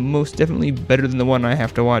be most definitely better than the one I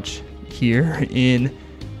have to watch here in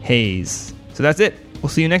Hayes. So that's it. We'll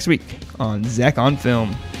see you next week on Zach on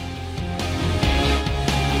Film.